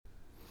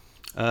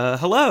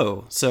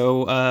Hello.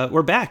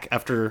 We're back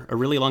after a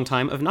really long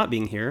time of not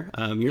being here.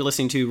 You're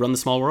listening to Run the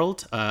Small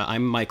World.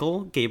 I'm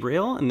Michael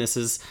Gabriel, and this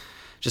is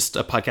just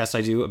a podcast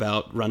I do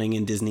about running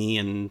in Disney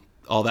and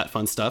all that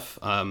fun stuff.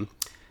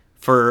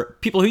 For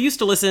people who used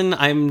to listen,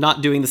 I'm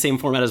not doing the same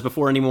format as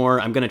before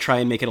anymore. I'm going to try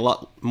and make it a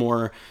lot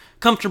more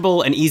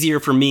comfortable and easier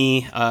for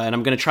me, and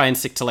I'm going to try and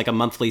stick to like a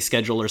monthly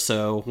schedule or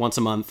so, once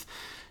a month,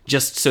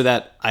 just so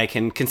that I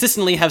can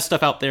consistently have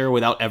stuff out there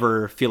without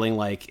ever feeling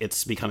like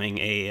it's becoming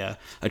a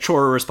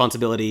chore or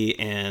responsibility.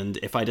 And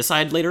if I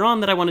decide later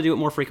on that I want to do it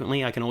more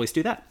frequently, I can always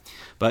do that.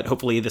 But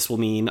hopefully this will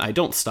mean I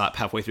don't stop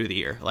halfway through the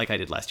year like I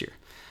did last year.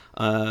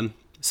 Hi.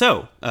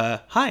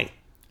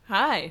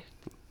 Hi.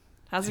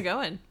 How's it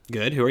going?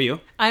 Good. Who are you?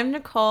 I'm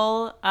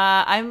Nicole.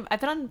 I've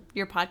been on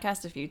your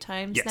podcast a few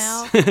times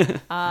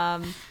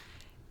now.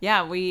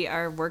 Yeah, we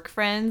are work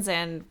friends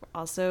and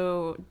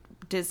also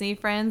Disney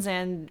friends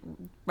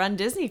and run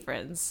Disney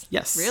friends.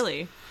 Yes.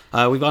 Really.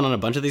 We've gone on a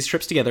bunch of these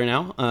trips together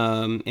now,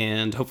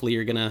 and hopefully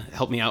you're going to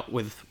help me out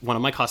with one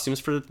of my costumes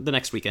for the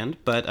next weekend.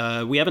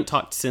 But we haven't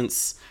talked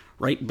since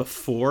right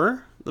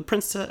before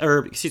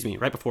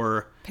right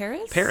before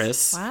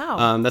Paris.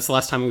 Wow. That's the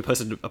last time we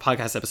posted a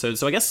podcast episode.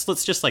 So I guess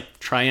let's just like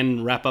try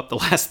and wrap up the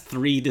last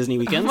 3 Disney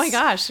weekends. Oh my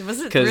gosh, was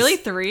it really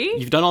 3?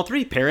 You've done all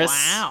 3: Paris,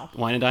 wow,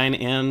 Wine and Dine,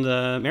 and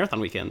Marathon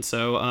Weekend.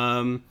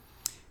 So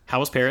how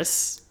was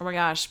Paris? Oh my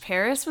gosh,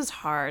 Paris was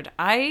hard.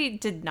 I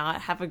did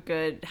not have a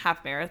good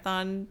half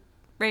marathon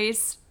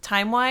race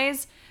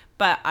time-wise,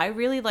 but I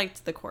really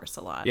liked the course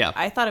a lot. Yeah.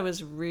 I thought it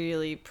was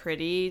really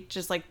pretty.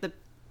 Just like the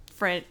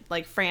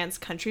France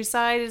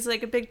countryside is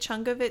like a big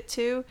chunk of it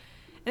too.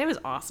 And it was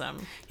awesome.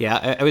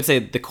 Yeah, I would say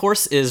the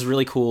course is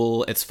really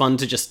cool. It's fun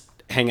to just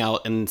hang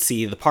out and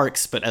see the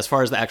parks, but as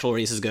far as the actual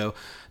races go,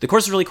 the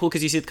course is really cool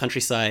because you see the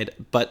countryside,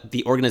 but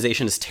the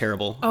organization is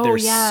terrible. Oh, They're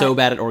yeah. so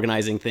bad at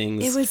organizing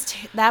things. It was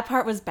that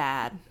part was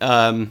bad.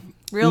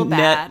 Real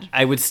bad.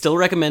 I would still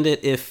recommend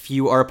it if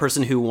you are a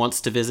person who wants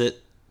to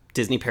visit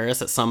Disney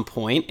Paris at some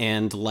point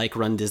and like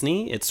Run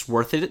Disney. It's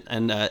worth it,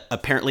 and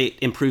apparently it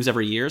improves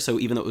every year. So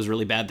even though it was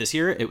really bad this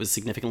year, it was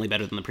significantly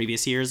better than the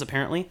previous years,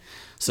 apparently.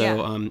 So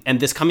yeah. And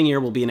this coming year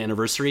will be an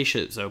anniversary,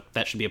 so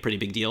that should be a pretty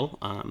big deal.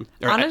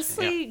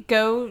 Honestly,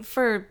 go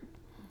for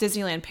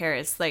Disneyland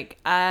Paris. Like,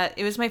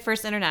 it was my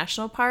first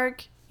international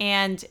park,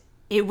 and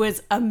it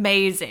was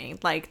amazing.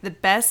 Like, the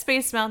best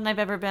Space Mountain I've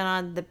ever been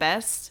on, the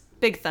best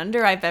Big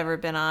Thunder I've ever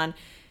been on.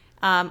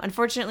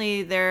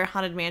 Unfortunately, their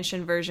Haunted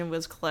Mansion version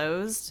was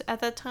closed at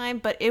that time,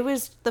 but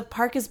the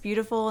park is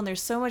beautiful, and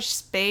there's so much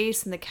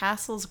space, and the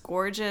castle's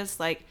gorgeous.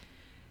 Like,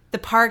 the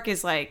park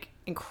is like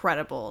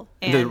incredible.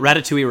 And the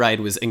Ratatouille ride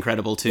was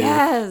incredible too.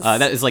 Yes.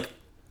 That is like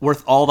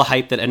worth all the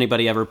hype that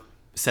anybody ever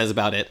says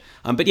about it.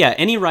 But yeah,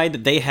 any ride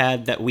that they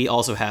had that we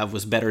also have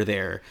was better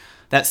there.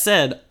 That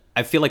said,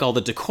 I feel like all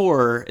the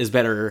decor is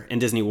better in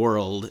Disney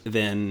World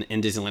than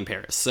in Disneyland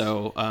Paris.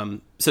 So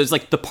it's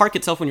like the park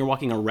itself when you're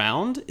walking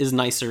around is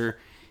nicer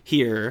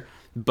here,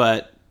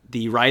 but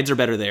the rides are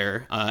better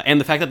there. And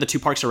the fact that the 2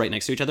 parks are right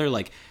next to each other,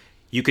 like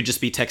you could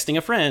just be texting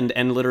a friend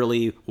and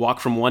literally walk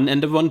from one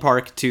end of one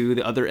park to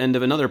the other end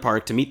of another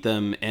park to meet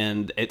them,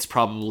 and it's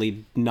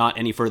probably not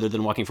any further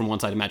than walking from one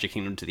side of Magic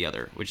Kingdom to the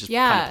other, which is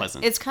kind of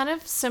pleasant. It's kind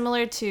of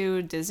similar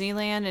to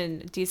Disneyland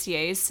and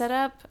DCA's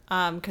setup,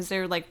 because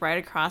they're like right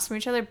across from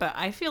each other, but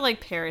I feel like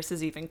Paris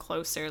is even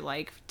closer,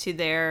 like to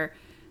their,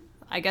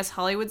 I guess,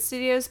 Hollywood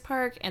Studios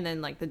park and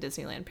then like the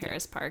Disneyland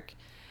Paris park.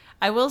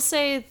 I will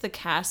say the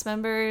cast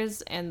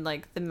members and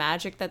like the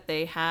magic that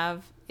they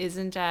have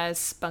isn't as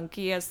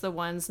spunky as the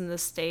ones in the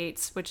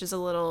States, which is a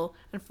little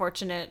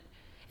unfortunate.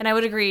 And I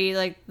would agree,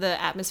 like, the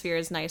atmosphere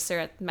is nicer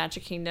at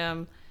Magic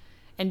Kingdom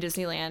and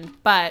Disneyland,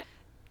 but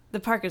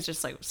the park is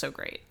just like so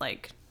great.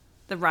 Like,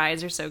 the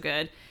rides are so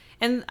good.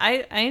 And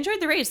I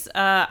enjoyed the race.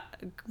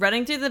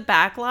 Running through the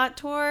backlot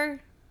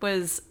tour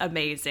was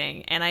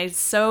amazing. And I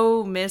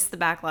so missed the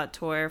backlot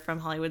tour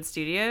from Hollywood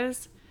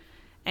Studios.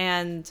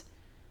 And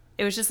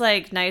it was just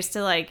like nice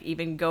to like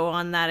even go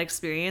on that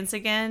experience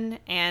again,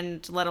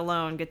 and let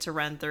alone get to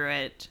run through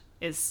it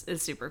is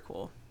super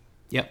cool.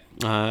 Yep,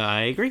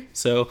 I agree.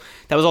 So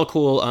that was all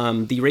cool.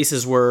 The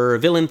races were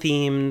villain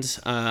themed.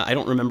 I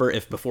don't remember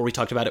if before we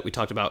talked about it, we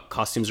talked about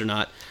costumes or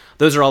not.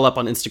 Those are all up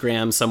on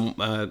Instagram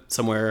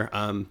somewhere.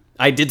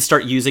 I did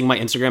start using my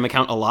Instagram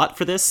account a lot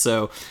for this.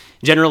 So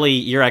generally,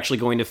 you're actually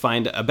going to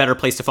find a better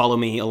place to follow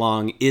me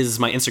along is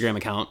my Instagram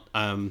account,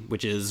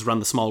 which is Run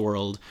the Small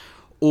World,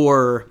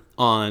 or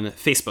on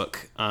Facebook.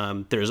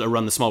 There's a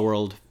Run the Small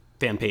World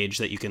fan page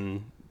that you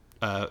can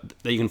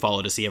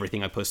follow to see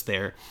everything I post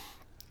there.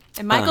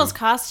 And Michael's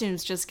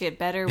costumes just get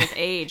better with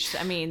age.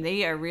 I mean,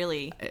 you're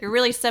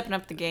really stepping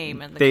up the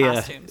game in the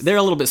costumes. They're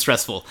a little bit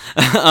stressful,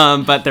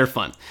 but they're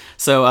fun.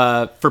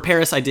 So for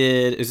Paris,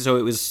 it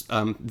was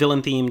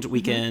villain themed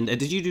weekend. Mm-hmm.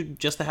 Did you do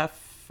just the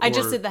half? I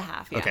just did the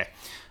half, yeah.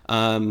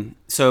 Okay.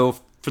 So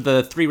for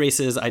the 3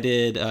 races, I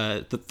did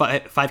the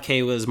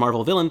 5K was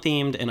Marvel villain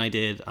themed, and I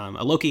did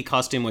a Loki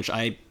costume, which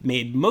I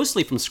made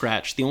mostly from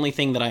scratch. The only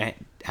thing that I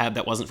had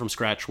that wasn't from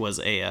scratch was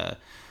a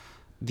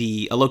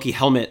a Loki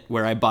helmet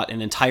where I bought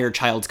an entire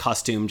child's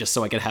costume just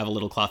so I could have a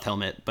little cloth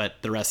helmet,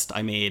 but the rest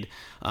I made.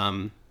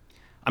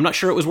 I'm not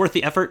sure it was worth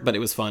the effort, but it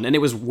was fun, and it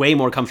was way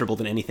more comfortable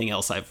than anything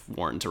else I've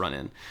worn to run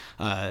in.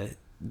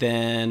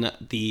 Then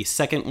the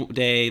second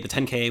day, the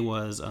 10K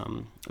was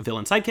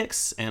Villain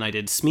Sidekicks, and I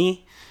did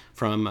Smee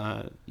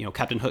from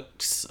Captain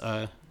Hook's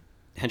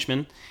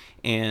henchman,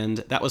 and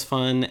that was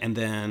fun. And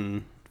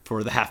then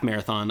for the half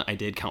marathon, I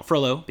did Count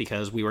Frollo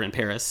because we were in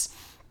Paris,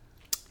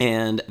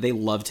 and they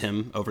loved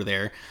him over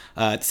there.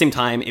 At the same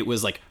time, it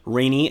was like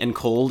rainy and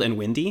cold and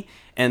windy,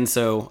 and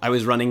so I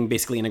was running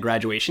basically in a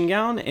graduation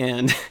gown,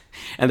 and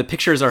the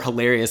pictures are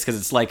hilarious because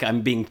it's like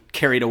I'm being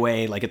carried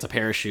away like it's a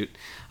parachute,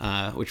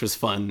 which was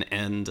fun.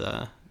 And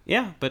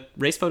but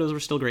race photos were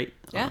still great.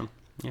 Yeah.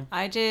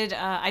 I did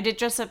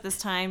dress up this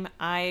time.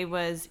 I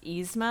was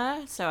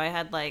Yzma, so I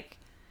had like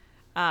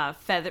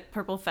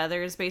purple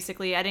feathers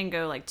basically. I didn't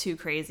go like too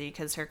crazy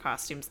because her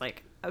costume's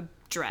like a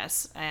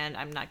dress, and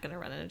I'm not gonna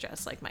run in a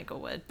dress like Michael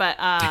would. But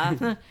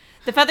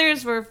the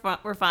feathers were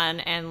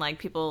fun, and like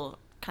people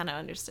kind of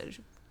understood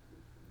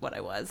what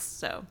I was,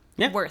 so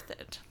worth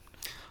it.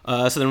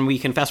 So then we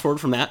can fast forward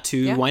from that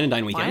to Wine and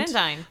Dine weekend.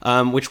 Wine and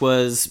Dine. Which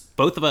was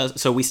both of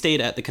us. So we stayed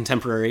at the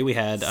Contemporary. We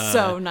had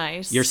so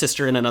nice. Your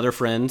sister and another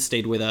friend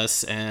stayed with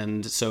us,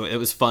 and so it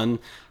was fun.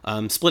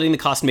 Splitting the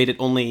cost made it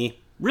only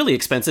really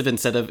expensive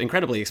instead of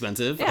incredibly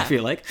expensive. I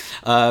feel like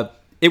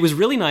it was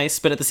really nice,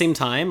 but at the same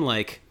time,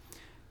 like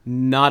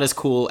not as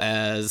cool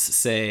as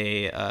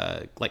say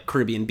like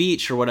Caribbean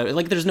Beach or whatever.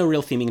 Like there's no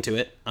real theming to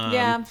it.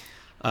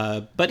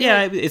 But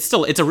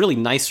it's a really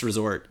nice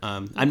resort.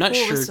 I'm not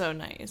sure. The pool was so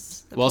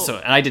nice.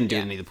 And I didn't do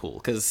any of the pool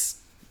because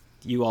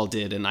you all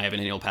did, and I have an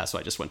annual pass, so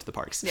I just went to the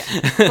parks. Yeah,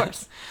 of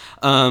course.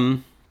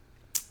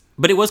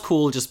 But it was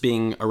cool just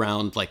being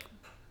around. Like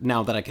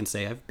now that I can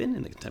say I've been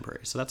in the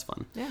Contemporary, so that's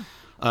fun. Yeah.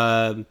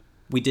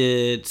 We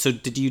did. So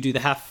did you do the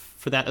half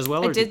for that as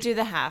well? I did do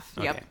the half.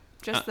 Okay. Yep.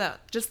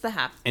 Just the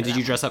half. And did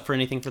you dress up for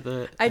anything for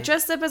the... I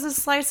dressed up as a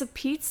slice of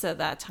pizza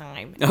that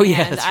time. Oh,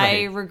 yeah, and that's right.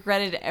 I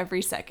regretted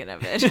every second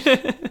of it.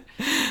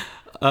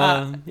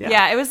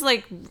 It was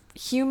like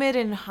humid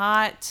and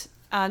hot.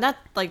 Not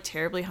like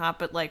terribly hot,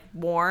 but like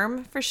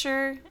warm for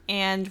sure.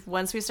 And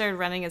once we started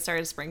running, it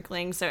started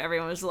sprinkling. So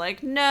everyone was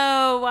like,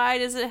 no, why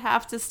does it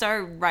have to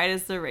start right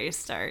as the race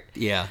start?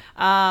 Yeah.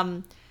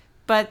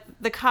 But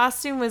the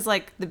costume was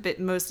like the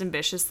most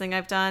ambitious thing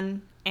I've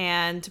done.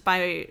 And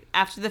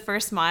after the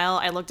first mile,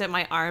 I looked at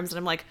my arms and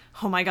I'm like,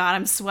 oh my God,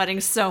 I'm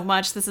sweating so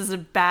much. This is a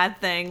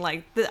bad thing.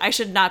 Like I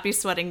should not be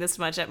sweating this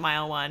much at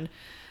mile 1.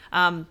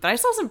 But I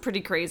saw some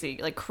pretty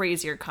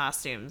crazier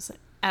costumes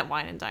at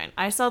Wine and Dine.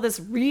 I saw this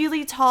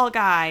really tall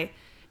guy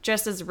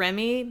dressed as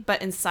Remy,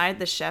 but inside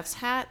the chef's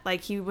hat.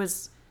 Like he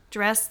was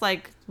dressed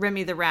like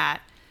Remy the Rat.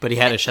 But he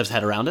had a chef's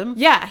hat around him?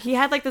 Yeah, he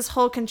had like this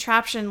whole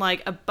contraption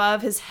like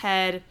above his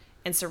head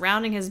and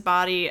surrounding his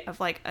body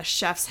of like a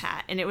chef's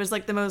hat, and it was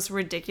like the most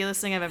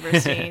ridiculous thing I've ever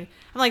seen.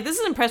 I'm like, this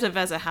is impressive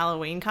as a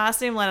Halloween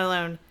costume, let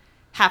alone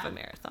half a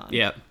marathon.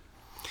 Yeah.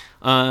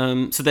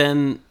 So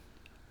then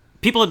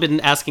people had been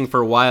asking for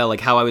a while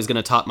like how I was going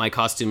to top my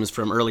costumes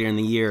from earlier in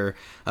the year,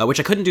 which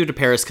I couldn't do to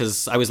Paris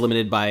because I was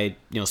limited by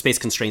space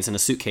constraints in a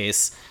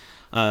suitcase.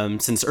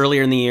 Since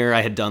earlier in the year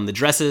I had done the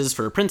dresses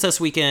for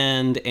Princess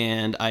Weekend,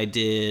 and I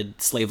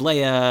did Slave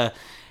Leia,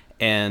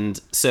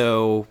 and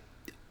so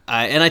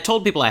I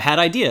told people I had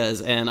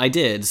ideas, and I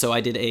did. So I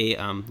did a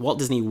Walt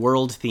Disney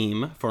World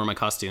theme for my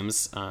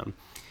costumes.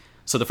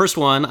 So the first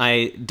one,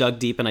 I dug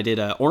deep and I did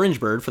a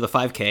Orange Bird for the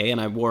 5K, and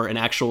I wore an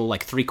actual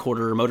like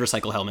 3/4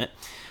 motorcycle helmet,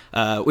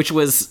 which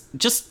was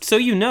just so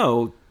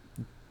you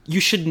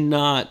should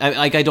not.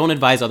 I don't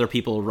advise other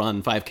people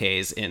run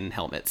 5Ks in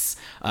helmets,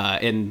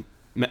 in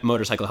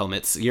motorcycle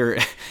helmets. You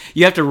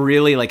have to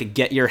really like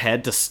get your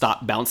head to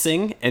stop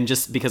bouncing, and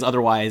just because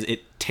otherwise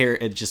it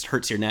just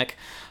hurts your neck.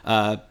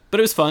 But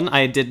it was fun.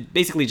 I did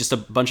basically just a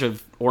bunch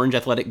of orange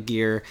athletic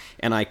gear,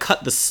 and I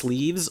cut the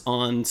sleeves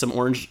on an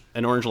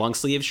orange long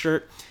sleeve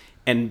shirt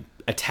and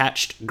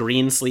attached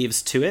green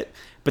sleeves to it,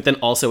 but then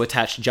also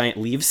attached giant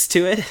leaves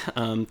to it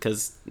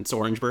because it's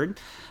Orange Bird.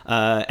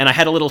 And I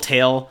had a little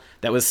tail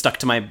that was stuck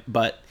to my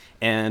butt,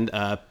 and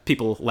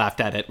people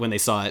laughed at it when they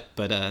saw it.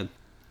 But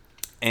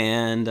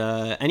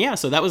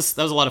so that was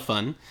a lot of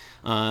fun.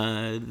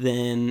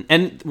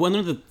 And one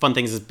of the fun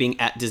things is being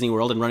at Disney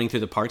World and running through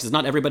the parks is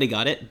not everybody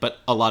got it, but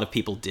a lot of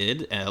people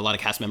did. A lot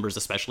of cast members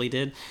especially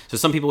did. So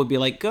some people would be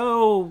like,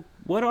 "Go,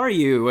 what are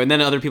you?" And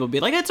then other people would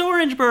be like, "It's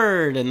Orange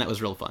Bird," and that was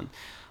real fun.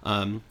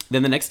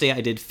 Then the next day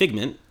I did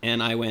Figment,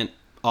 and I went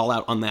all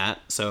out on that.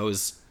 So it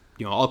was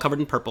all covered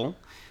in purple.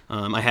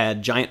 I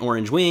had giant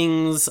orange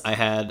wings. I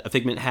had a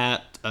Figment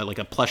hat, like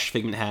a plush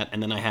Figment hat,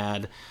 and then I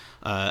had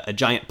a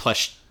giant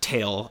plush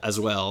tail as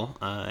well,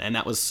 and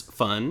that was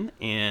fun.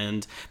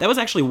 And that was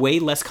actually way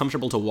less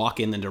comfortable to walk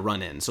in than to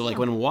run in. So like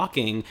when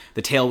walking,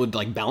 the tail would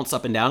like bounce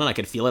up and down, and I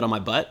could feel it on my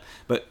butt.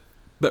 But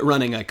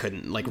running, I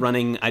couldn't. Like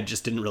running, I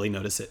just didn't really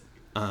notice it.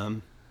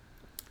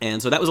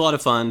 And so that was a lot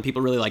of fun.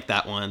 People really liked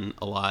that one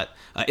a lot.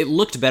 It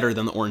looked better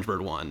than the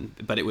Orangeburg one,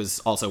 but it was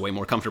also way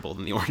more comfortable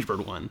than the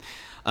Orangeburg one.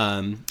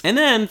 And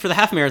then for the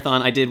half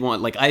marathon,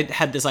 I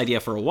had this idea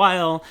for a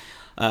while,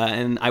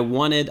 and I've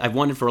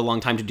wanted for a long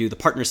time to do the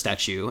partner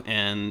statue,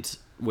 and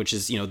which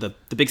is, the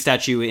big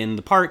statue in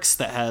the parks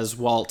that has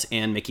Walt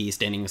and Mickey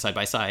standing side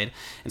by side.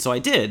 And so I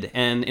did.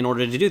 And in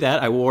order to do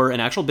that, I wore an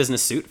actual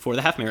business suit for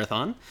the half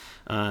marathon,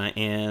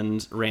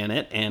 and ran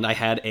it. And I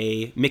had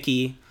a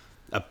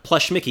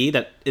plush Mickey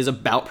that is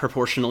about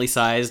proportionally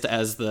sized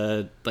as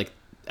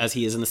as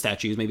he is in the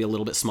statues, maybe a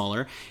little bit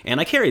smaller. And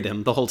I carried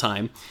him the whole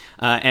time,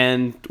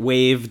 and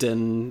waved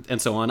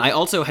and so on. I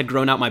also had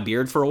grown out my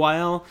beard for a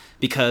while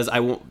because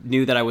I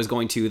knew that I was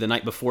going to, the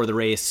night before the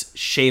race,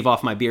 shave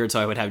off my beard so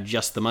I would have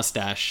just the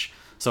mustache.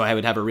 So I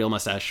would have a real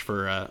mustache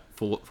for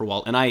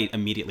Walt. And I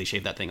immediately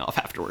shaved that thing off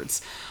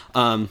afterwards.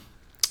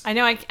 I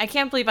know, I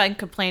can't believe I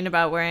complained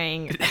about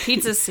wearing a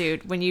pizza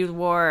suit when you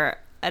wore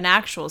an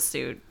actual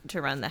suit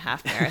to run the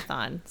half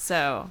marathon.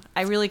 So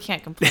I really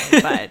can't complain,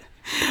 but...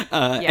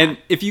 yeah. And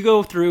if you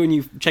go through and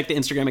you check the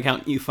Instagram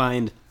account, you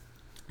find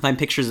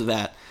pictures of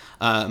that.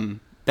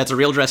 That's a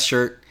real dress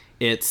shirt.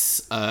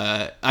 It's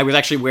I was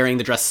actually wearing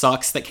the dress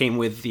socks that came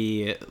with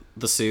the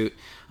suit.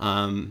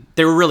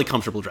 They were really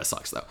comfortable dress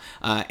socks though.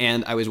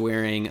 And I was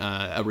wearing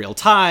a real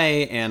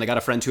tie, and I got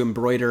a friend to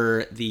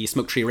embroider the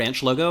Smoke Tree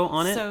Ranch logo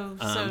on it. So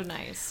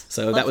nice.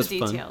 So Love that was the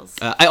fun. details.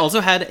 I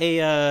also had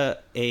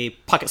a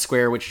pocket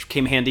square, which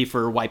came handy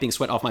for wiping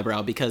sweat off my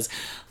brow, because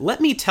let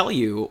me tell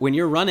you, when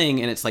you're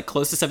running and it's like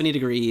close to 70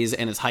 degrees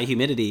and it's high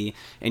humidity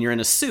and you're in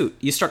a suit,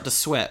 you start to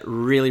sweat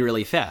really,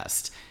 really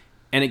fast.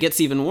 And it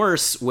gets even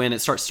worse when it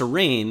starts to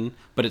rain,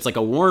 but it's like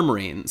a warm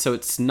rain. So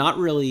it's not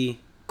really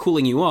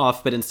cooling you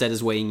off, but instead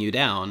is weighing you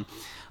down.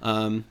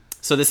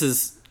 So this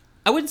is,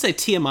 I wouldn't say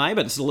TMI,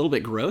 but it's a little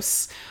bit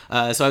gross.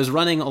 So I was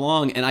running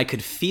along, and I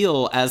could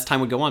feel as time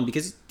would go on,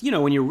 because,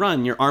 when you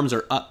run, your arms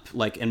are up,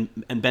 and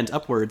bent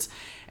upwards.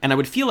 And I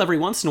would feel every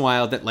once in a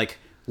while that,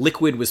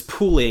 liquid was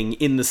pooling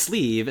in the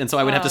sleeve. And so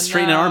I would have to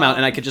straighten an arm out,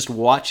 and I could just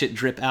watch it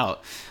drip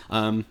out.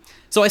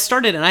 So I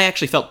started, and I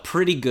actually felt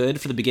pretty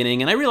good for the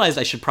beginning, and I realized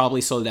I should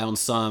probably slow down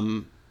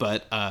some,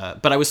 but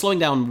I was slowing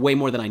down way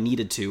more than I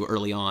needed to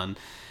early on.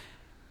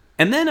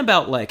 And then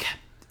about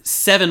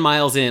 7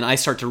 miles in, I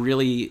start to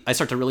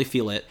really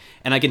feel it,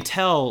 and I can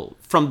tell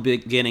from the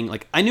beginning,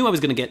 I knew I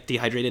was going to get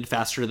dehydrated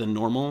faster than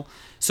normal.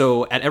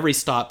 So at every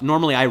stop,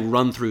 normally I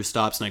run through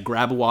stops and I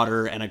grab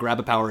water and I grab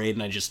a Powerade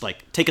and I just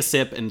take a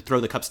sip and throw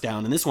the cups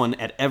down. And this one,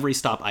 at every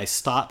stop, I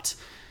stopped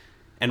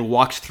and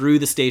walked through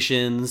the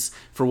stations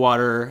for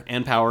water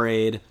and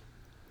Powerade,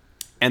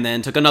 and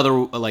then took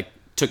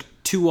took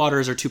 2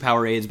 waters or 2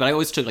 Powerades, but I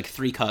always took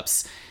 3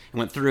 cups and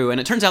went through. And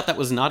it turns out that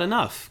was not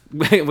enough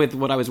with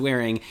what I was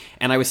wearing,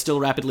 and I was still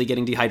rapidly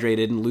getting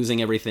dehydrated and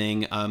losing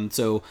everything.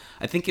 So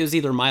I think it was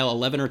either mile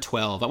 11 or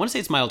 12. I want to say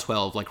it's mile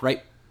 12,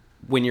 right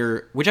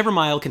when whichever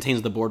mile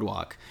contains the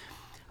boardwalk.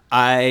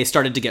 I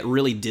started to get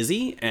really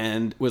dizzy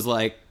and was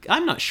like,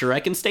 I'm not sure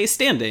I can stay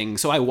standing.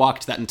 So I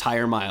walked that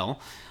entire mile.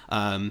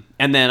 And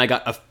then I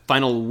got a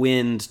final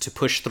wind to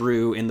push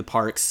through in the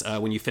parks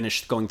when you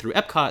finish going through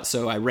Epcot.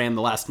 So I ran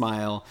the last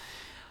mile,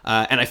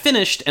 and I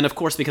finished. And of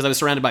course, because I was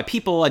surrounded by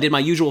people, I did my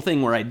usual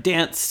thing where I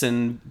dance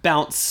and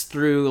bounce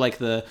through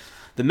the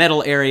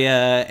medal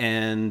area,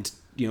 and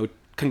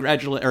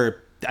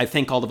I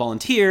thank all the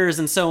volunteers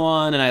and so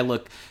on. And I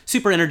look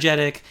super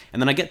energetic.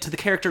 And then I get to the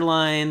character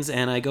lines,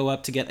 and I go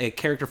up to get a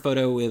character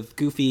photo with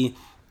Goofy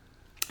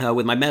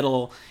with my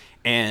medal,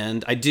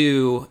 and I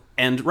do.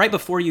 And right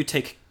before you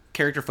take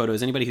character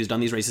photos, anybody who's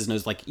done these races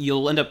knows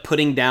you'll end up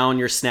putting down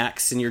your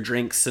snacks and your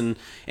drinks and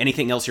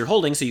anything else you're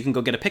holding so you can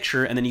go get a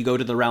picture, and then you go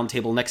to the round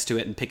table next to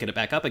it and pick it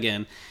back up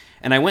again.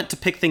 And I went to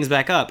pick things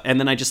back up, and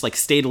then I just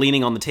stayed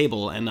leaning on the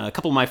table, and a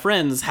couple of my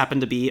friends happened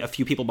to be a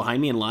few people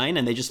behind me in line,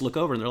 and they just look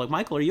over and they're like,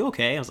 Michael, are you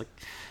okay? I was like,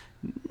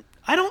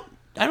 I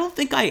don't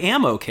think I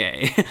am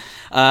okay.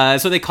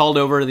 So they called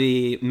over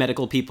the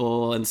medical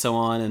people and so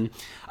on, and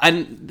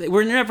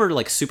we're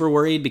never super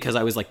worried because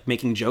I was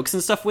making jokes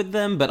and stuff with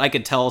them, but I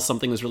could tell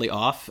something was really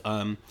off.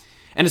 And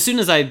as soon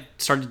as I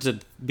started to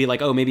be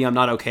oh, maybe I'm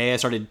not okay,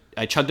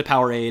 I chugged a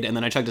Powerade, and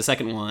then I chugged a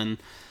second one.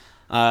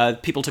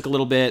 People took a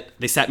little bit,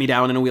 they sat me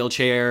down in a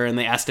wheelchair, and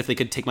they asked if they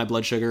could take my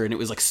blood sugar, and it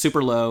was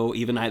super low,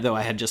 even though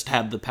I had just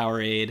had the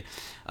Powerade.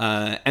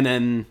 And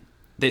then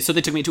they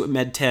took me to a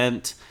med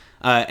tent,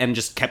 and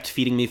just kept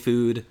feeding me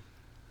food.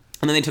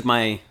 And then they took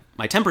my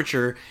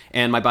temperature,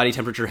 and my body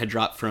temperature had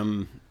dropped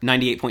from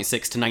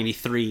 98.6 to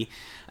 93.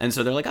 And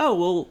so they're like, oh,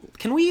 well,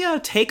 can we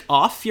take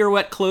off your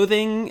wet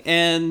clothing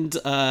and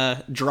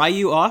dry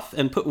you off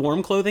and put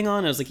warm clothing on?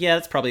 And I was like, yeah,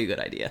 that's probably a good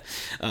idea.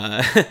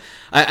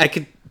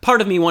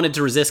 Part of me wanted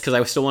to resist because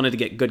I still wanted to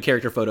get good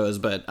character photos,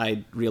 but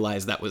I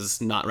realized that was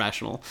not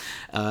rational.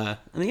 So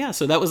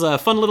that was a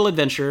fun little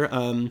adventure.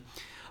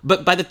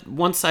 But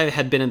once I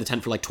had been in the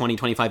tent for 20,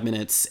 25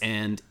 minutes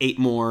and ate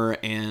more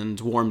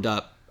and warmed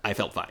up, I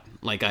felt fine.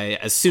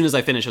 As soon as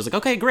I finished, I was like,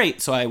 okay,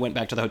 great. So I went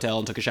back to the hotel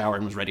and took a shower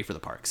and was ready for the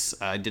parks.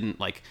 I don't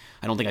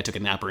think I took a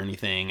nap or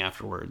anything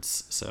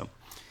afterwards. So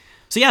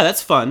So yeah,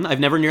 that's fun. I've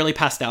never nearly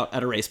passed out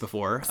at a race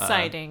before.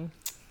 Exciting.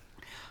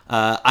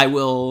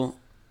 The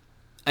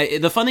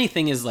funny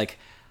thing is, like,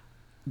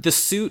 the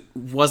suit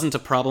wasn't a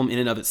problem in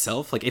and of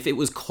itself. Like, if it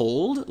was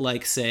cold,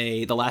 like,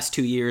 say, the last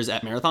 2 years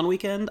at marathon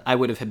weekend, I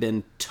would have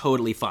been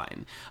totally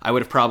fine. I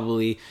would have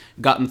probably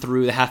gotten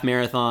through the half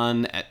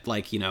marathon at,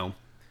 like,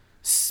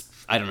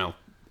 I don't know,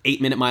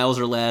 8-minute miles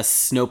or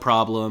less, no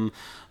problem.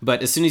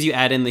 But as soon as you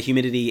add in the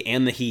humidity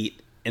and the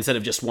heat, instead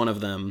of just one of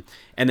them,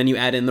 and then you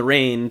add in the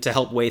rain to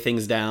help weigh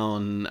things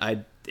down,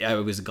 I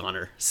was a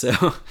goner.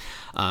 So,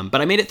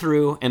 but I made it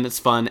through, and it's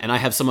fun, and I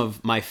have some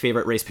of my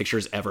favorite race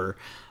pictures ever.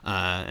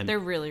 And They're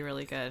really,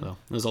 really good. well,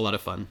 it was a lot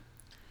of fun.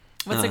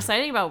 What's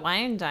exciting about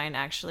Wine and Dine,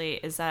 actually,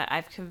 is that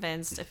I've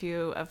convinced a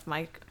few of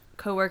my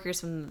coworkers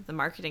from the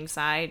marketing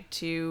side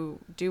to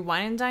do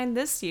Wine and Dine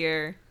this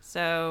year.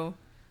 So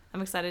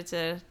I'm excited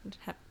to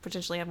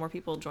potentially have more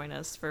people join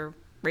us for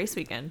race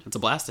weekend. It's a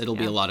blast. It'll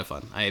be a lot of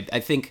fun. I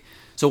think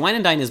so. Wine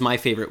and Dine is my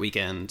favorite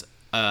weekend.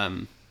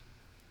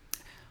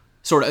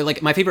 Sort of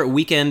like my favorite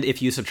weekend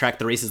if you subtract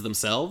the races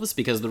themselves,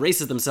 because the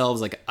races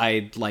themselves, like,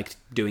 I like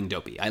doing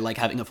Dopey. I like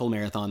having a full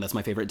marathon. That's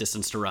my favorite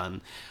distance to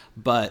run.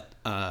 But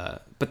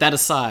that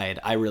aside,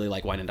 I really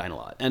like Wine and Dine a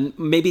lot. And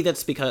maybe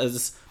that's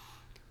because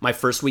my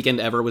first weekend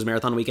ever was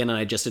marathon weekend, and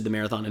I just did the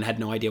marathon and had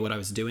no idea what I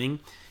was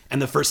doing.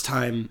 And the first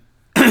time,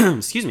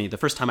 the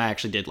first time I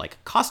actually did, like,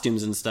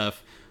 costumes and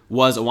stuff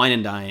was a Wine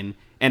and Dine,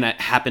 and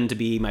it happened to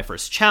be my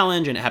first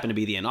challenge, and it happened to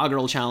be the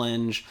inaugural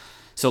challenge.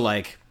 So,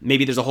 like,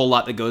 maybe there's a whole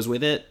lot that goes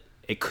with it.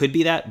 It could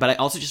be that, but I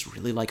also just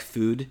really like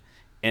food,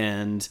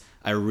 and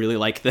I really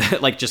like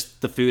the just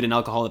the food and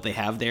alcohol that they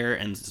have there,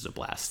 and it's a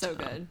blast. So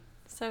good.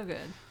 So good.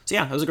 So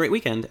yeah, it was a great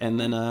weekend. And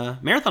then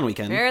marathon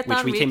weekend,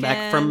 which we came back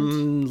weekend.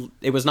 from.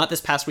 It was not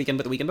this past weekend,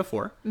 but the weekend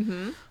before.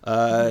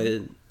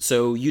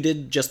 So you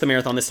did just the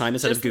marathon this time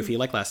instead of Goofy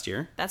like last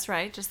year. That's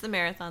right. Just the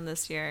marathon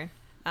this year.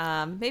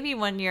 Maybe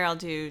one year I'll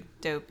do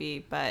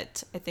Dopey,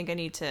 but I think I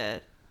need to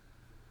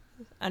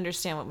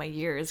understand what my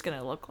year is going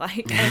to look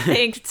like, I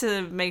think,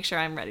 to make sure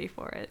I'm ready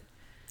for it.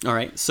 All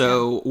right.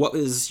 So what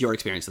was your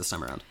experience this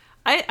time around?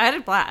 I had a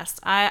blast.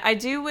 I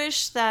do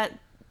wish that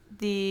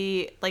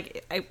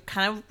I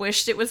kind of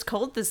wished it was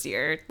cold this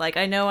year. Like,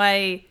 I know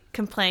I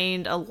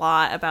complained a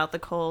lot about the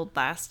cold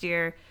last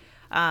year,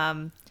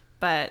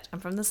 but I'm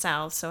from the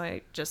South, so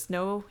I just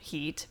know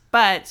heat.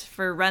 But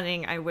for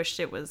running, I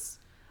wished it was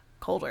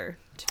colder,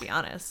 to be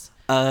honest.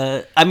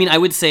 I mean, I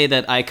would say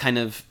that I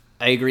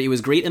agree. It was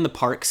great in the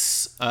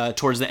parks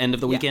towards the end of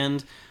the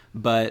weekend,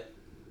 but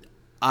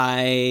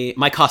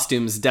my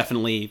costumes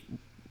definitely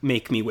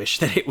make me wish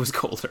that it was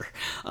colder.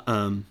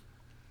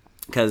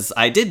 Because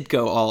I did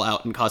go all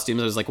out in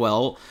costumes. I was like,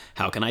 well,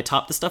 how can I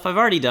top the stuff I've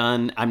already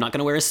done? I'm not going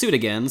to wear a suit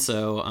again.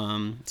 So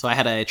I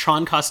had a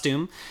Tron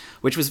costume,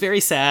 which was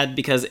very sad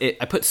because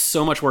I put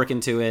so much work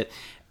into it.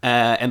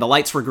 And the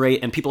lights were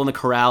great, and people in the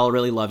corral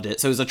really loved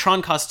it. So it was a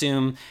Tron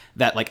costume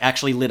that, like,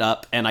 actually lit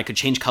up, and I could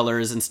change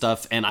colors and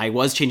stuff, and I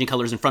was changing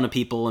colors in front of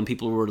people, and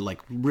people were, like,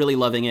 really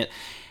loving it.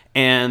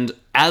 And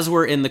as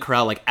we're in the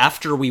corral, like,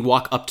 after we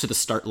walk up to the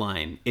start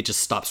line, it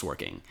just stops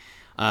working.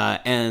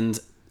 And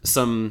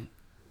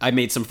I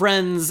made some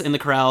friends in the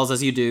corrals,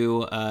 as you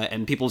do,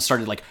 and people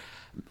started, like,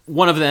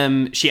 one of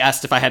them, she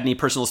asked if I had any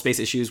personal space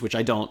issues, which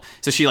I don't.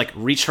 So she, like,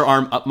 reached her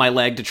arm up my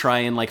leg to try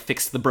and, like,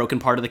 fix the broken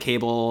part of the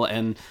cable,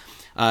 and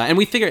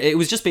we figured it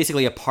was just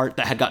basically a part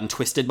that had gotten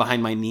twisted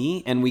behind my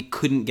knee, and we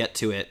couldn't get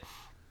to it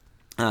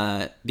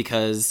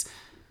because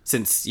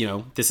since,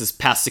 this is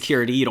past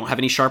security, you don't have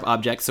any sharp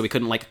objects, so we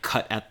couldn't, like,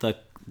 cut at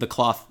the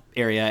cloth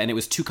area, and it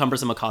was too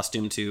cumbersome a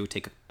costume to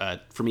take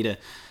for me to,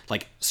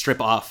 like,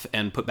 strip off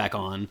and put back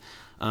on.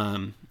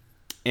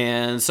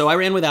 And so I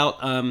ran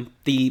without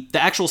the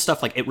actual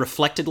stuff. Like, it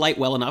reflected light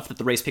well enough that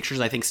the race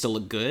pictures, I think, still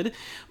look good,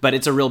 but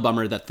it's a real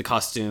bummer that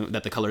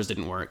the colors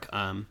didn't work.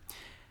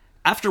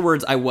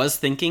 Afterwards, I was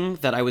thinking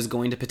that I was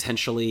going to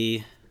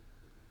potentially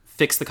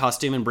fix the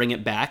costume and bring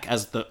it back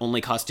as the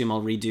only costume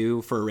I'll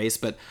redo for a race.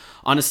 But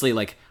honestly,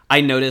 like,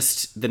 I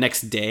noticed the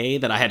next day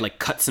that I had, like,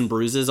 cuts and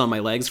bruises on my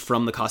legs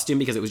from the costume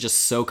because it was just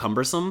so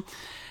cumbersome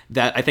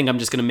that I think I'm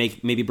just going to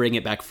maybe bring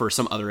it back for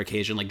some other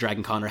occasion, like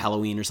Dragon Con or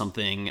Halloween or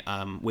something,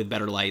 with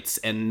better lights,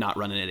 and not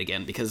running it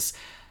again, because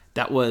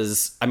I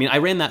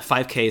ran that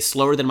 5K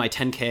slower than my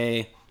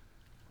 10K,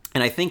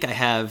 and I think I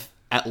have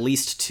at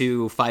least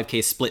 2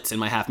 5K splits in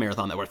my half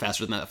marathon that were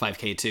faster than that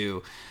 5K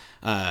too.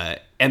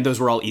 And those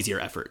were all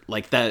easier effort.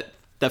 Like that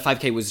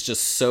 5K was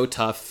just so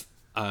tough.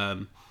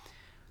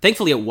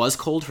 Thankfully it was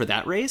cold for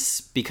that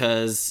race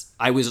because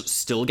I was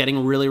still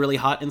getting really, really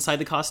hot inside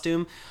the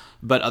costume.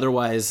 But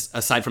otherwise,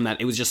 aside from that,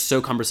 it was just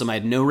so cumbersome. I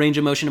had no range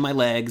of motion in my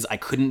legs. I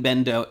couldn't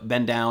bend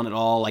down at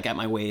all, like at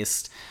my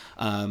waist.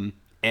 And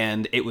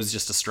it was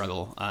just a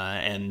struggle.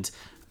 And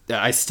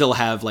I still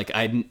have, like,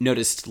 I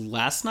noticed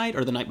last night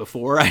or the night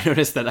before, I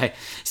noticed that I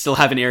still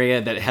have an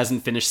area that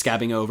hasn't finished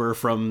scabbing over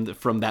from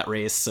that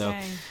race. So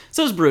it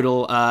was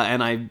brutal,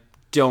 and I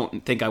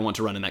don't think I want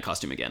to run in that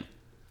costume again.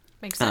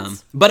 Makes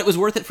sense. But it was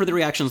worth it for the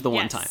reactions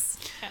one time.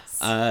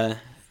 Yes.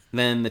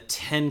 Then the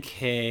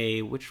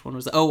 10K, which one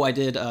was that? Oh, I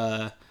did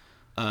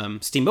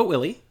Steamboat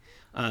Willie.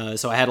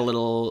 So I had a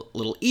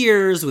little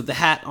ears with the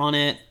hat on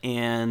it,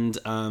 and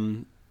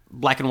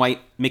black and white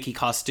Mickey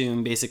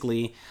costume,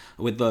 basically,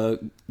 with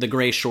the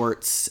gray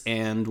shorts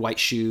and white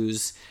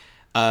shoes.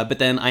 But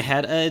then I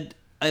had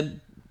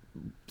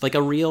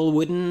a real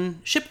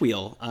wooden ship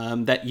wheel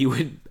that you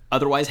would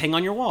otherwise hang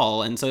on your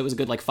wall, and so it was a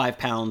good 5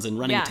 pounds, and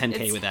running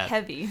 10K with that.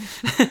 Heavy.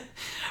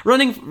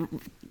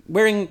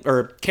 Wearing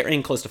or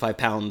carrying close to 5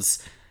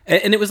 pounds.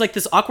 And it was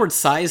this awkward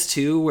size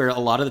too, where a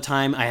lot of the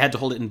time I had to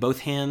hold it in both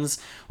hands,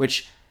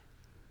 which,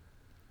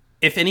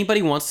 if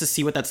anybody wants to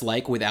see what that's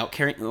like without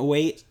carrying a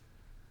weight,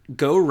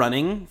 go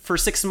running for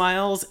 6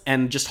 miles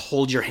and just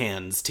hold your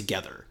hands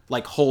together.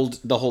 Hold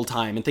the whole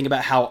time, and think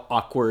about how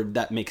awkward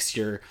that makes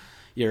your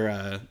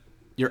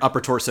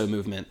upper torso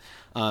movement.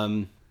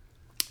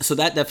 So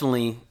that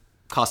definitely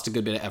cost a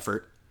good bit of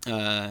effort.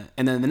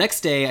 And then the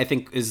next day, I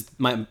think, was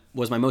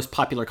my most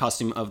popular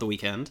costume of the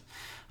weekend.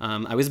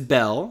 I was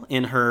Belle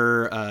in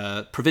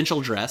her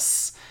provincial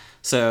dress.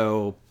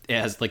 So it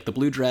has the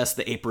blue dress,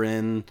 the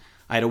apron.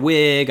 I had a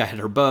wig, I had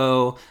her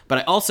bow, but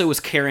I also was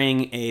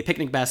carrying a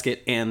picnic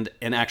basket and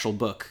an actual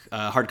book,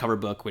 a hardcover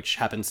book, which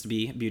happens to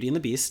be Beauty and the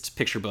Beast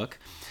picture book.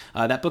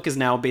 That book is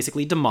now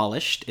basically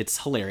demolished.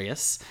 It's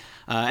hilarious.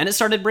 And it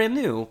started brand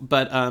new,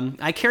 but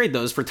I carried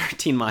those for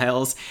 13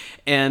 miles,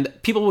 and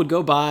people would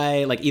go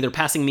by, either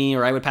passing me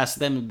or I would pass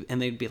them, and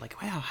they'd be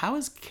like, wow, how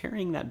is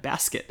carrying that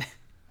basket?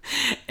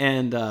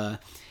 And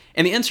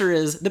the answer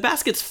is, the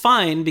basket's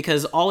fine,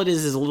 because all it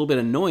is a little bit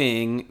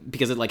annoying,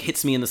 because it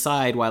hits me in the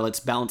side while it's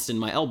balanced in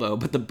my elbow,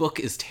 but the book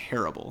is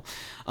terrible.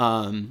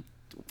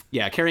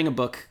 Carrying a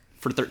book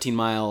for 13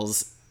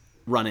 miles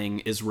running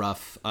is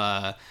rough,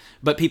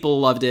 but people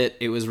loved it.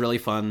 It was really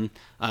fun.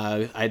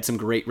 I had some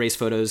great race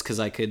photos because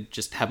I could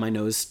just have my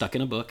nose stuck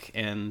in a book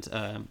and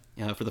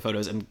for the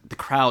photos, and the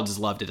crowds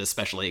loved it,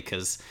 especially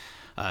because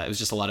it was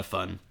just a lot of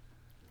fun.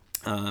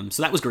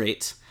 So that was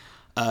great.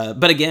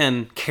 But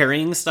again,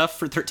 carrying stuff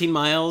for 13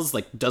 miles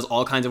does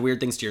all kinds of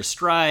weird things to your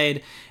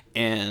stride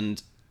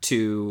and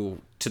to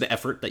the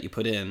effort that you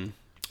put in,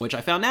 which I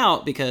found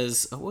out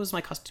because what was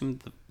my costume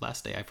the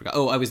last day? I forgot.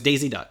 Oh, I was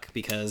Daisy Duck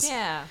because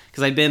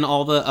I'd been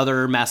all the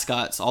other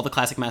mascots, all the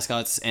classic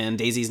mascots, and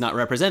Daisy's not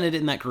represented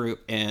in that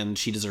group, and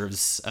she deserved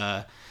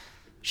a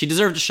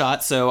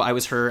shot. So I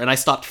was her, and I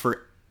stopped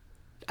for,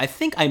 I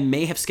think I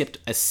may have skipped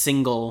a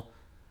single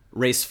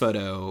race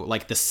photo,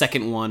 the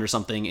second one or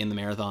something in the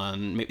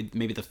marathon,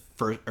 maybe the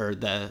first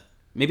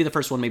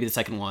one, maybe the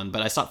second one,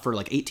 but I stopped for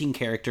 18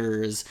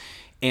 characters,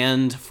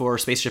 and for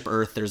Spaceship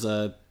Earth there's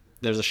a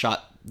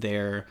shot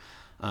there.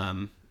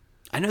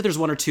 I know there's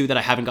one or two that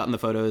I haven't gotten the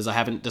photos. I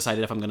haven't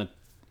decided if I'm going to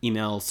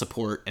email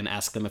support and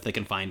ask them if they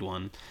can find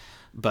one,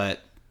 but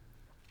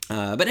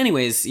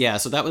anyways, yeah,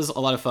 so that was a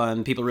lot of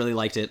fun. People really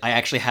liked it. I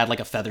actually had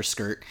a feather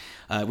skirt,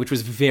 which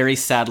was very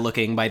sad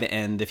looking by the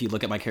end. If you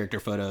look at my character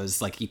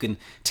photos, you can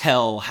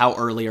tell how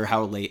early or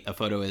how late a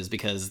photo is,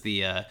 because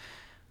the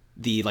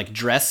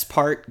dress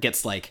part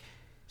gets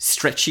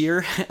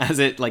stretchier as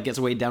it gets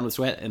weighed down with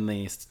sweat, and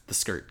the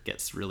skirt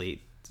gets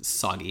really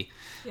soggy.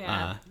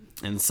 Yeah.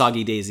 And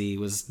Soggy Daisy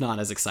was not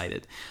as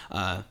excited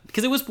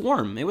because it was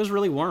warm. It was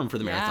really warm for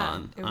the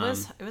marathon. It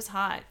was hot. It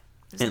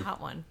was a hot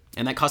one.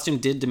 And that costume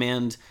did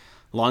demand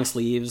long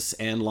sleeves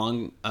and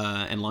long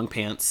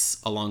pants,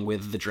 along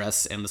with the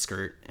dress and the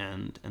skirt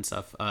and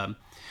stuff.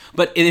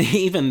 But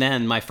even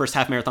then, my first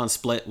half marathon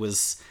split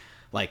was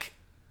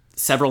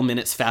several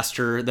minutes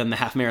faster than the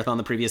half marathon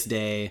the previous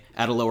day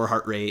at a lower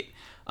heart rate,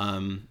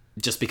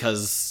 just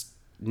because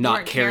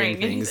not carrying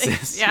things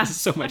is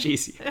so much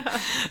easier.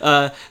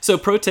 So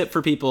pro tip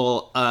for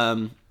people,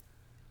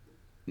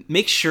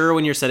 make sure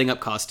when you're setting up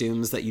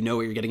costumes that you know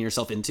what you're getting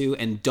yourself into,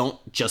 and don't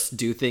just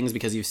do things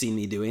because you've seen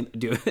me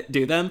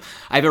do them.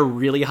 I have a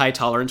really high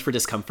tolerance for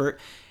discomfort,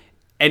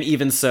 and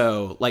even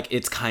so,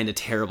 it's kind of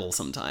terrible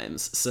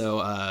sometimes.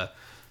 So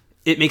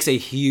it makes a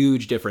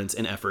huge difference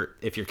in effort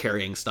if you're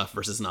carrying stuff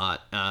versus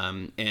not,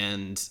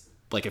 and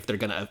if they're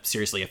gonna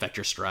seriously affect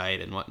your stride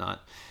and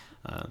whatnot.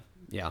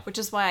 Yeah. Which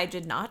is why I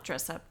did not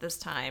dress up this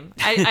time.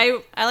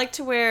 I like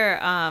to wear,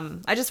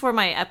 I just wore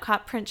my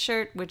Epcot print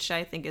shirt, which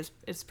I think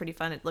is pretty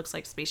fun. It looks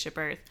like Spaceship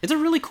Earth. It's a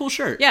really cool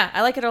shirt. Yeah,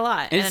 I like it a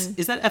lot. And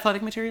is that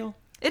athletic material?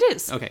 It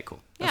is. Okay, cool.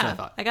 That's what I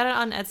thought. I got it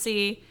on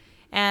Etsy,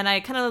 and I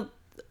kind of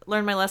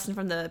learned my lesson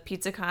from the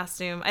pizza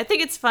costume. I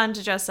think it's fun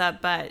to dress up,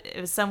 but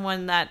it was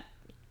someone that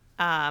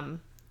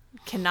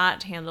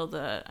cannot handle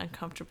the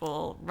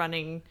uncomfortable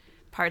running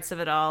parts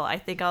of it all. I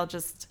think I'll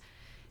just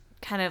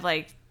kind of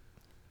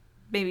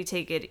maybe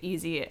take it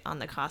easy on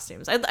the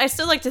costumes. I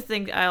still like to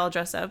think I'll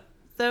dress up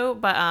though,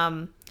 but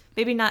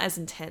maybe not as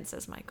intense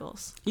as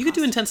Michael's. You could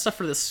do intense stuff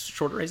for the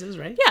short races,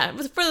 right? Yeah,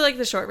 for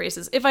the short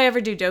races. If I ever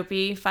do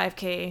Dopey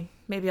 5K,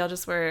 maybe I'll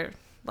just wear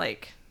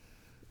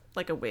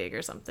a wig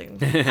or something.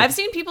 I've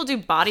seen people do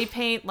body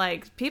paint.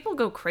 People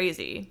go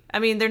crazy. I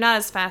mean, they're not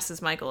as fast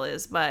as Michael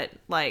is, but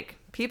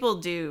people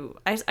do.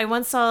 I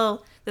once saw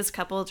this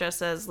couple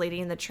dressed as Lady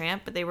and the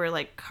Tramp, but they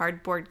were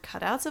cardboard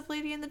cutouts of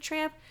Lady and the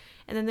Tramp.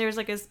 And then there's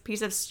a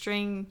piece of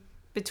string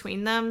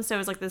between them. So it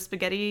was like the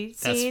spaghetti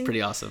scene. That's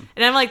pretty awesome.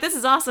 And I'm like, this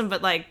is awesome,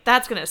 but like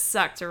that's gonna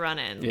suck to run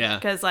in. Yeah.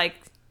 Because like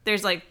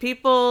there's like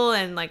people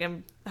and like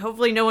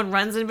hopefully no one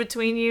runs in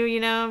between you, you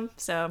know?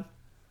 So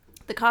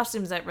the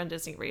costumes at Run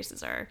Disney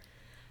races are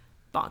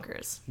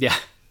bonkers. Yeah.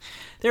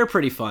 They're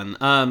pretty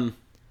fun.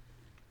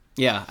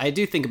 Yeah, I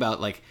do think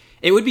about like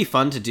it would be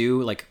fun to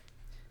do like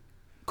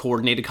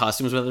coordinated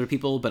costumes with other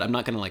people, but I'm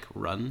not going to like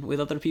run with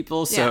other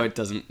people, so it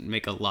doesn't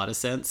make a lot of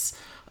sense.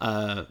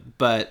 And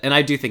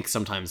I do think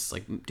sometimes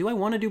like, do I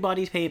want to do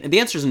body paint? And the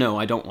answer is no,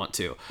 I don't want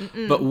to.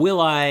 But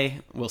will I?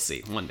 We'll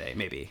see one day,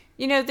 maybe.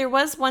 You know, there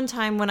was one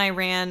time when I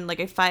ran like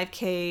a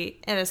 5K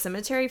at a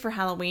cemetery for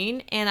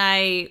Halloween, and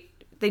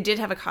they did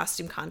have a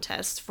costume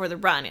contest for the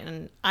run,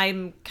 and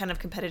I'm kind of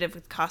competitive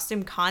with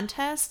costume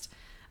contest.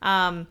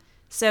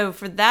 So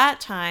for that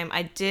time,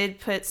 I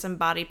did put some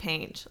body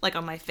paint like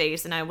on my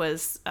face, and I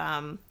was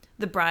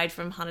the bride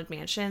from Haunted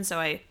Mansion. So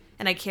I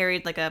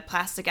carried like a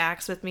plastic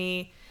axe with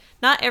me.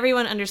 Not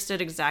everyone understood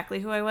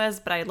exactly who I was,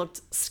 but I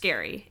looked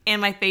scary, and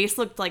my face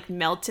looked like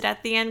melted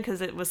at the end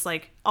because it was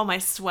like all my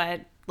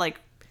sweat like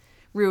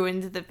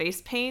ruined the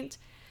face paint.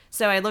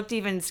 So I looked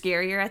even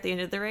scarier at the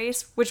end of the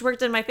race, which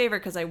worked in my favor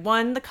because I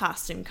won the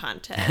costume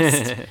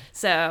contest.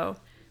 So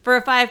for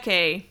a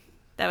 5K,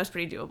 that was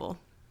pretty doable.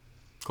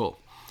 Cool.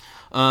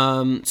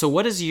 So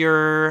what is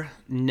your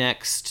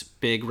next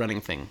big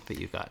running thing that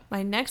you've got?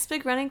 My next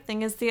big running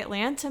thing is the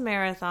Atlanta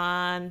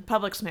Marathon,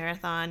 Publix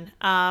Marathon.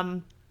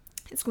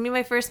 It's going to be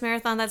my first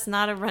marathon that's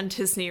not a Run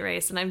Disney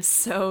race, and I'm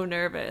so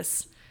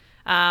nervous.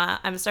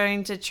 I'm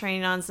starting to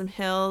train on some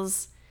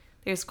hills.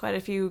 There's quite a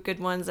few good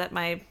ones at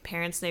my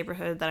parents'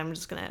 neighborhood that I'm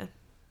just going to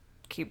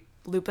keep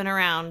looping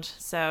around.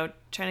 So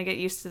trying to get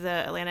used to the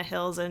Atlanta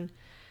hills and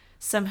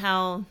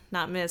somehow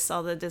not miss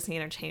all the Disney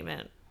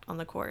entertainment on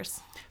the course.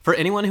 For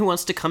anyone who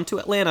wants to come to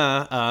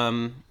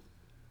Atlanta,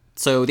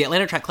 so the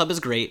Atlanta Track Club is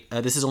great.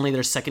 This is only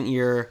their second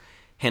year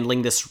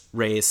handling this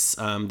race.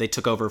 They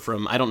took over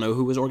from, I don't know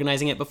who was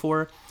organizing it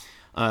before.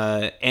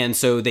 And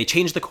so they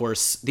changed the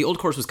course. The old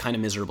course was kind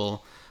of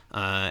miserable.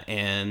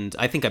 And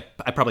I think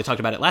I probably talked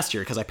about it last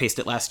year because I paced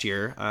it last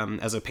year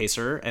as a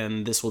pacer,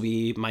 and this will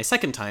be my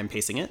second time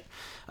pacing it.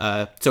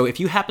 So if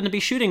you happen to be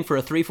shooting for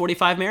a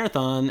 3:45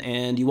 marathon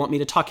and you want me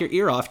to talk your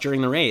ear off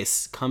during the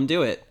race, come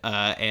do it.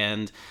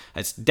 And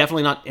it's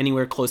definitely not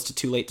anywhere close to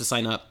too late to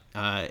sign up.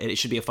 It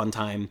should be a fun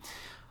time.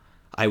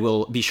 I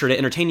will be sure to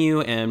entertain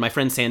you, and my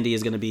friend Sandy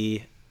is going to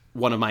be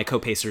one of my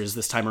co-pacers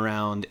this time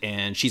around,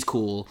 and she's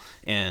cool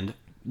and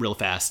real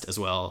fast as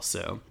well,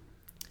 so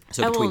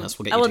between us,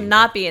 we'll get you. I will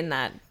not be in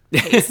that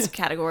pace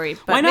category,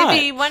 but why not?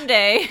 Maybe one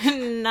day.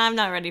 I'm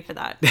not ready for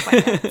that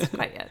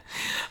quite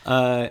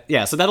yet.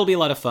 Yeah, so that'll be a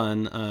lot of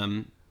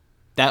fun.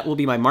 That will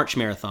be my March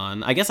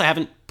marathon. I guess I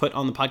haven't put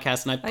on the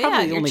podcast, and I've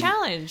probably your only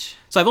challenge.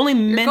 So I've only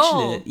mentioned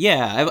goal. it.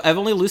 Yeah, I've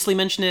only loosely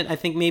mentioned it. I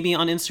think maybe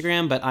on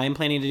Instagram, but I am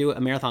planning to do a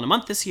marathon a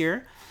month this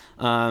year,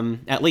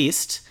 at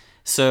least.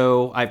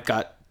 So I've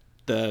got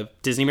the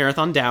Disney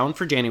Marathon down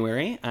for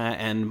January,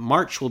 and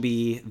March will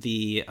be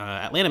the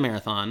Atlanta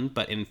Marathon.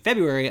 But in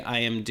February, I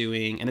am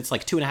doing, and it's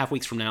like 2.5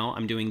 weeks from now,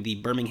 I'm doing the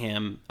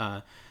Birmingham.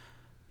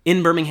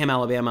 In Birmingham,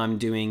 Alabama, I'm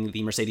doing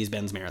the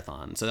Mercedes-Benz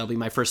Marathon. So that'll be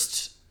my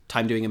first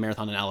time doing a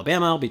marathon in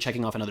Alabama. I'll be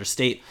checking off another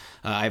state.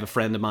 I have a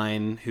friend of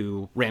mine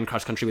who ran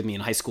cross country with me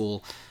in high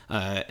school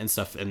and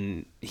stuff,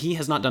 and he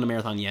has not done a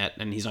marathon yet,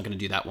 and he's not going to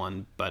do that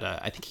one, but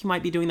I think he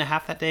might be doing the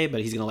half that day,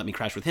 but he's going to let me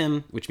crash with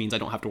him, which means I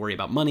don't have to worry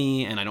about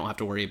money, and I don't have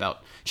to worry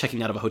about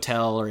checking out of a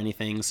hotel or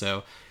anything,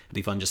 so it'd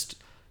be fun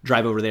just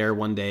drive over there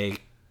one day,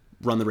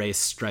 run the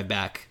race, drive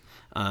back.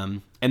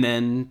 And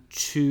then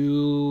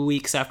 2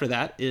 weeks after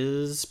that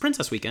is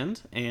Princess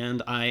Weekend,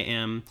 and I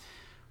am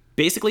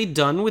basically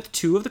done with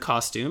 2 of the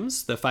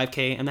costumes, the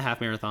 5K and the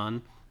half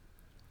marathon.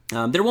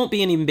 There won't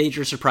be any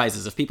major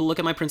surprises. If people look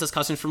at my princess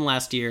costumes from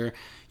last year,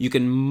 you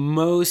can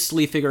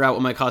mostly figure out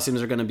what my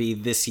costumes are going to be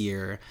this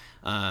year.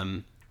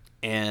 And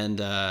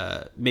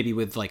maybe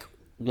with like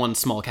one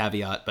small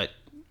caveat, but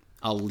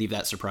I'll leave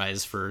that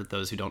surprise for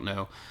those who don't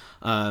know.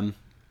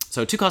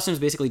 So 2 costumes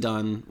basically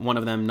done. One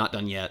of them not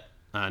done yet,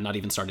 not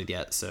even started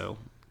yet. So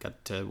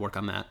got to work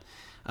on that.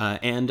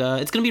 And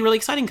it's going to be really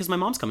exciting because my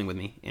mom's coming with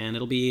me, and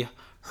it'll be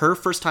her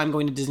first time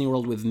going to Disney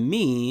World with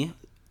me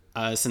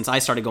since I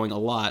started going a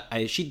lot.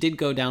 She did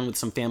go down with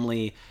some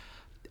family.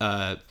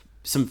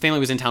 Some family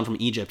was in town from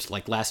Egypt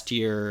like last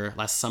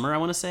summer, I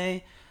want to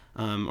say.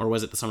 Or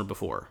was it the summer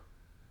before?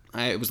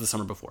 It was the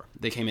summer before.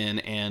 They came in,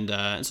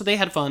 and so they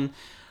had fun,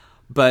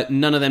 but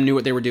none of them knew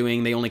what they were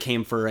doing. They only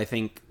came for, I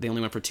think, they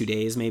only went for 2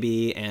 days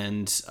maybe,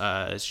 and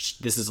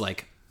this is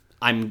like,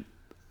 I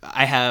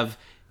have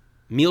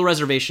meal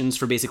reservations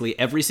for basically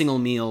every single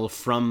meal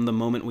from the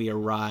moment we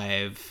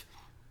arrive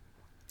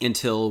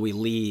until we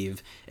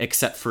leave,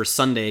 except for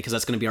Sunday, because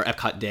that's going to be our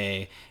Epcot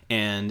day,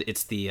 and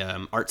it's the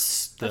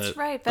arts. That's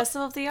right,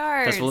 Festival of the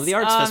Arts. Festival of the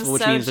Arts festival,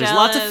 which means jealous. there's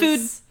lots of food.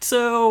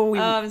 So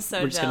I'm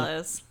so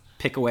jealous.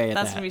 Pick away at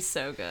That's that. Gonna be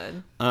so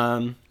good.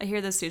 I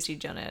hear the sushi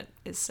donut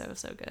is so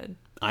good.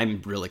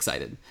 I'm real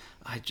excited.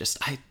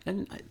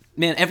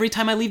 Man, every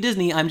time I leave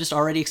Disney, I'm just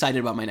already excited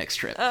about my next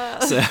trip.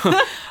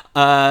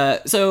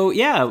 So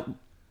yeah,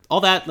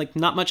 all that, like,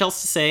 not much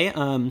else to say.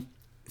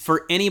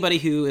 For anybody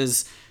who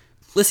is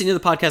listening to the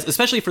podcast,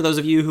 especially for those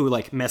of you who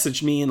like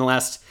messaged me in the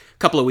last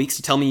couple of weeks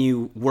to tell me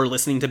you were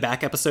listening to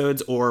back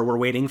episodes or were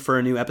waiting for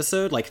a new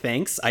episode, like,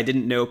 thanks. I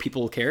didn't know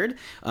people cared.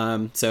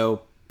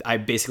 So I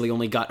basically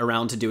only got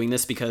around to doing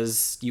this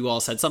because you all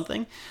said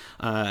something,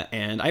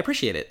 and I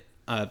appreciate it.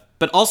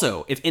 But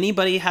also, if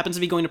anybody happens to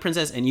be going to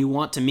Princess and you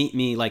want to meet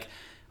me, like,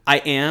 I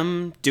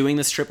am doing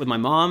this trip with my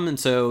mom, and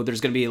so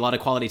there's going to be a lot of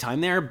quality time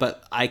there,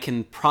 but I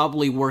can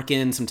probably work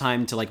in some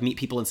time to, like, meet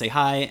people and say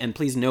hi, and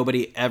please,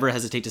 nobody ever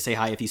hesitate to say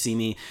hi if you see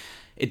me.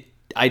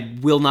 I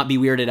will not be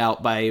weirded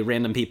out by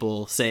random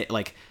people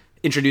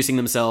introducing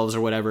themselves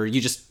or whatever. You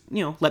just,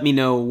 let me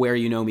know where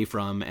you know me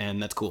from,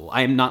 and that's cool.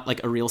 I am not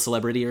like a real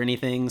celebrity or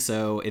anything,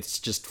 so it's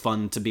just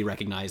fun to be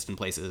recognized in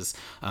places.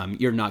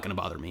 You're not going to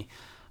bother me.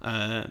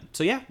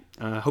 So yeah,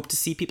 hope to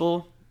see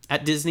people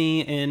at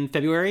Disney in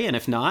February, and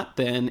if not,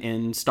 then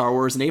in Star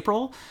Wars in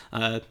April.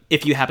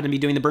 If you happen to be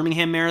doing the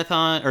Birmingham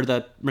Marathon or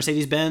the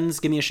Mercedes-Benz,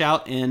 give me a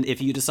shout, and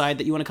if you decide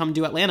that you want to come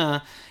to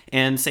Atlanta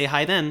and say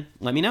hi then,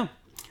 let me know.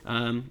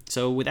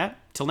 So with that,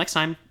 till next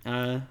time,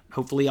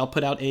 hopefully I'll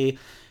put out a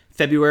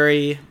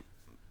February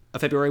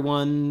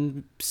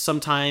 1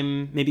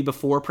 sometime, maybe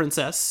before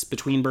Princess,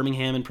 between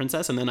Birmingham and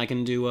Princess, and then I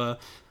can do a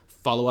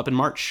follow-up in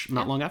March,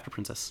 not long after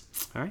Princess.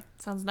 All right.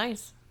 Sounds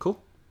nice.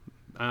 Cool.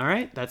 All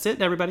right. That's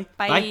it, everybody.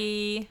 Bye.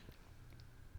 Bye.